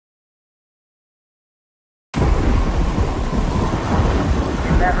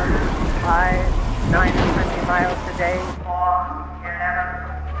Day 4,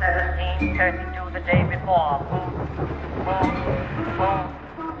 11, 17, 32 the day before.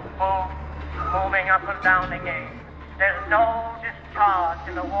 Moving up and down again. There's no discharge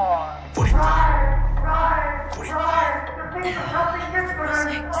in the war. 45. Rise! 45. The thing is nothing different. 6,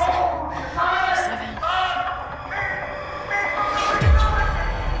 7.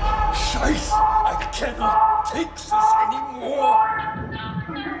 Scheiße! I cannot take this anymore!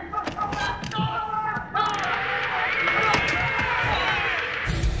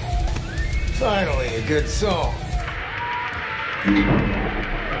 Finally, a good song. Thank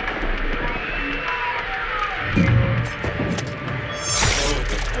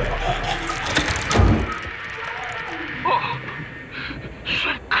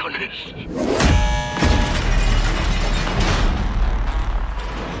goodness.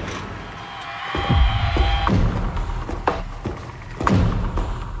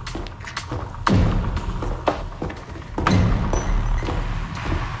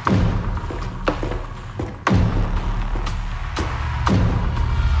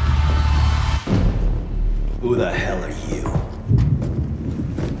 Who the hell are you?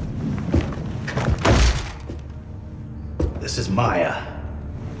 This is Maya.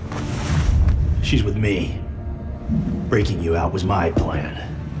 She's with me. Breaking you out was my plan,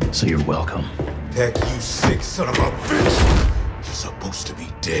 so you're welcome. Heck, you sick son of a bitch! You're supposed to be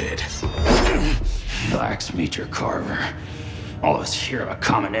dead. Relax, Major Carver. All of us here have a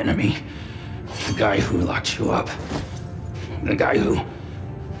common enemy. The guy who locked you up. The guy who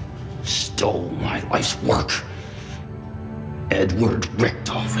stole my life's work. Edward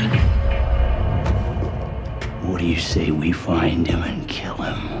Richtofen. What do you say we find him and kill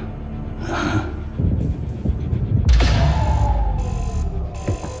him? Huh?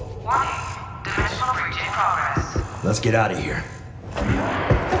 Warning. Dimensional breach in progress. Let's get out of here.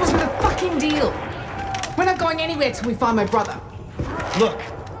 That wasn't a fucking deal. We're not going anywhere till we find my brother. Look,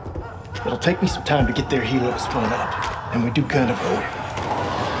 it'll take me some time to get their helo spun up, and we do kind of owe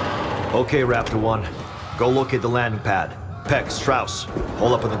it. Okay, Raptor 1. Go locate the landing pad. Peck, Strauss,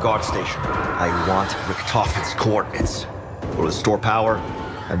 hold up in the guard station. I want Richtofen's coordinates. Go to the store power,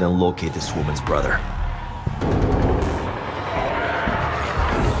 and then locate this woman's brother.